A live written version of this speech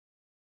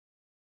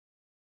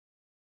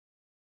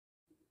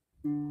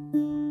Dear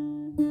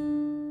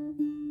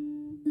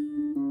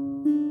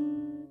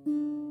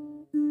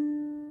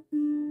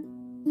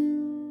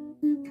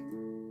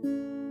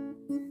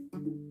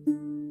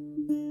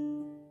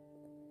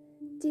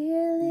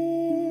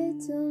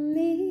little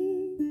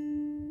me,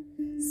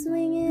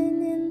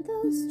 swinging in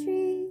those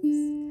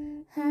trees,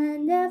 I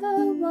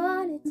never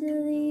wanted to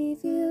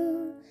leave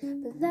you,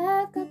 but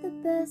life got the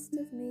best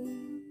of me.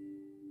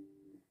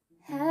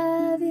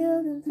 Have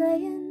you been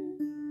playing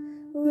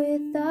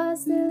with our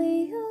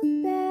silly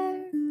old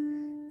bear?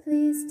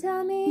 Please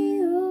tell me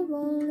you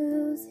won't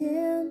lose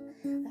him,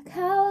 like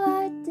how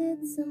I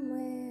did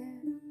somewhere.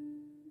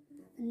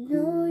 I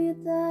know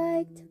you'd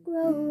like to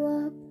grow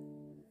up,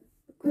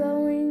 but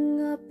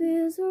growing up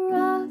is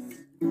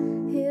rough.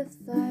 If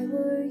I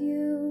were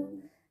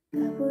you,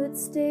 I would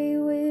stay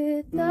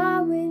with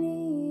our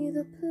Winnie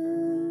the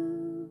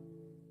Pooh.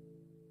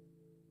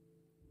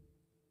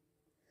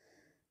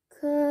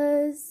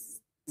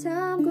 'Cause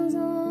time goes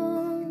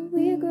on,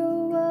 we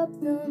grow up,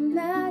 the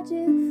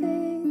magic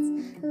fades,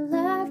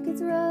 life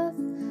gets rough.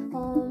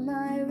 All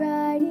my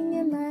writing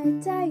in my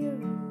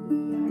diary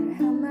are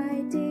how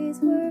my days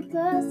were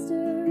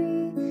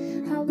blustery.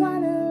 I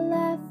wanna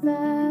laugh,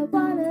 I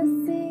wanna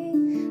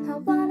sing, I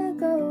wanna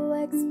go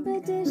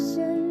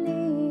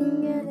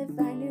expeditioning. And if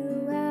I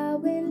knew how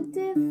and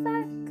if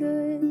I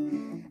could,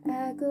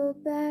 I'd go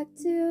back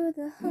to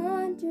the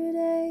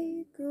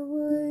 100-acre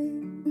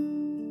wood.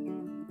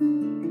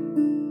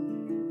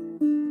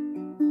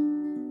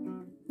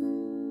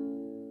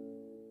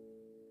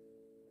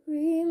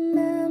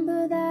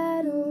 Remember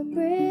that old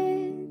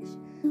bridge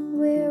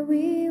where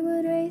we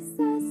would race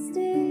our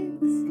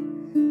sticks?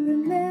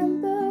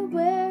 Remember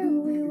where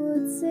we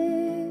would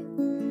sit,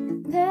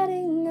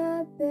 petting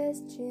our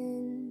best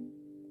chin?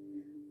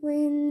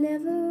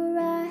 Whenever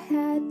I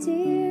had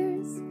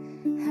tears,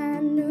 I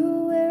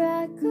knew where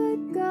I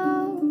could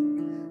go,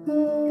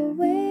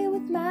 away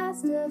with my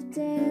stuffed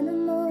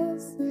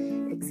animals,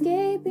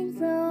 escaping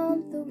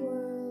from the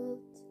world.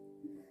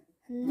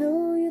 I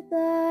know you'd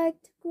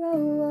like to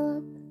grow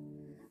up,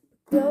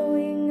 but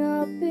growing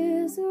up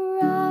is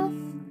rough.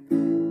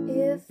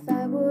 If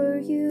I were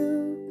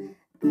you,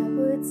 I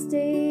would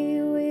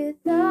stay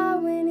with our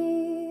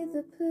Winnie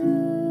the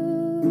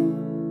Pooh.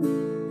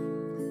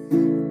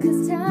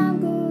 'Cause time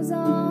goes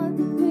on,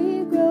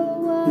 we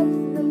grow up,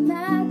 the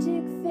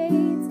magic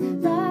fades,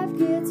 life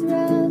gets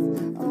rough.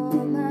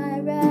 All my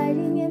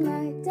writing in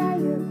my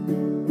diary,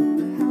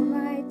 how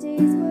my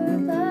days were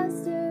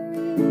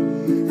blustery.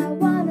 I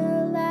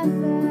wanna laugh,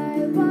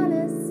 I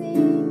wanna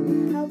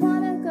sing, I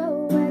wanna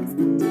go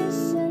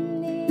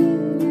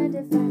expeditioning. And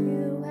if I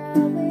knew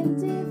how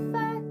and if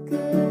I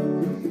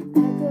could,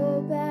 I'd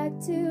go back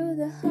to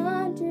the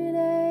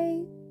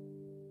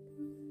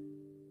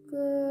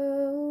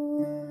 100-acre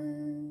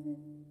wood.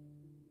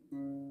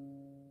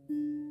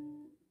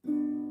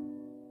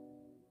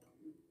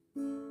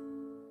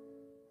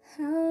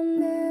 I'll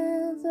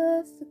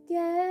never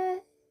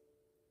forget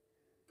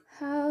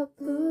how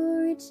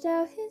Pooh reached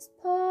out his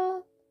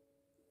paw.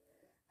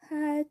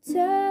 I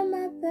turned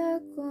my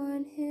back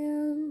on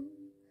him,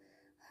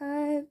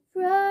 I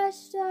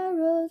brushed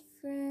our old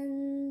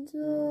friend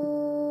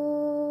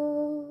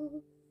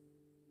off.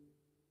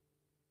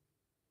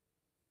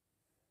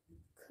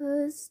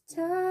 'Cause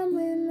time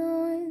went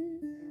on,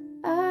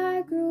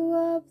 I grew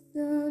up,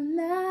 the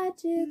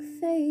magic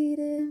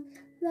faded,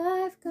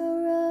 life got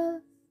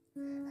rough.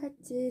 I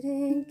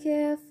didn't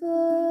care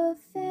for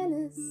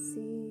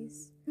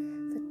fantasies,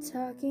 for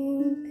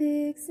talking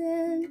pigs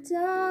and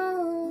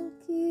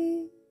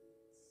donkeys.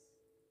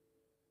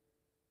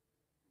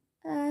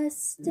 I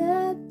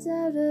stepped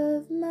out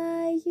of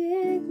my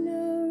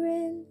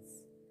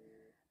ignorance,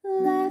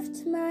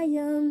 left my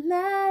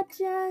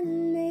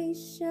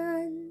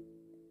imagination.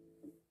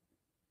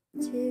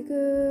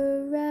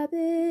 Tigger,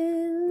 rabbit,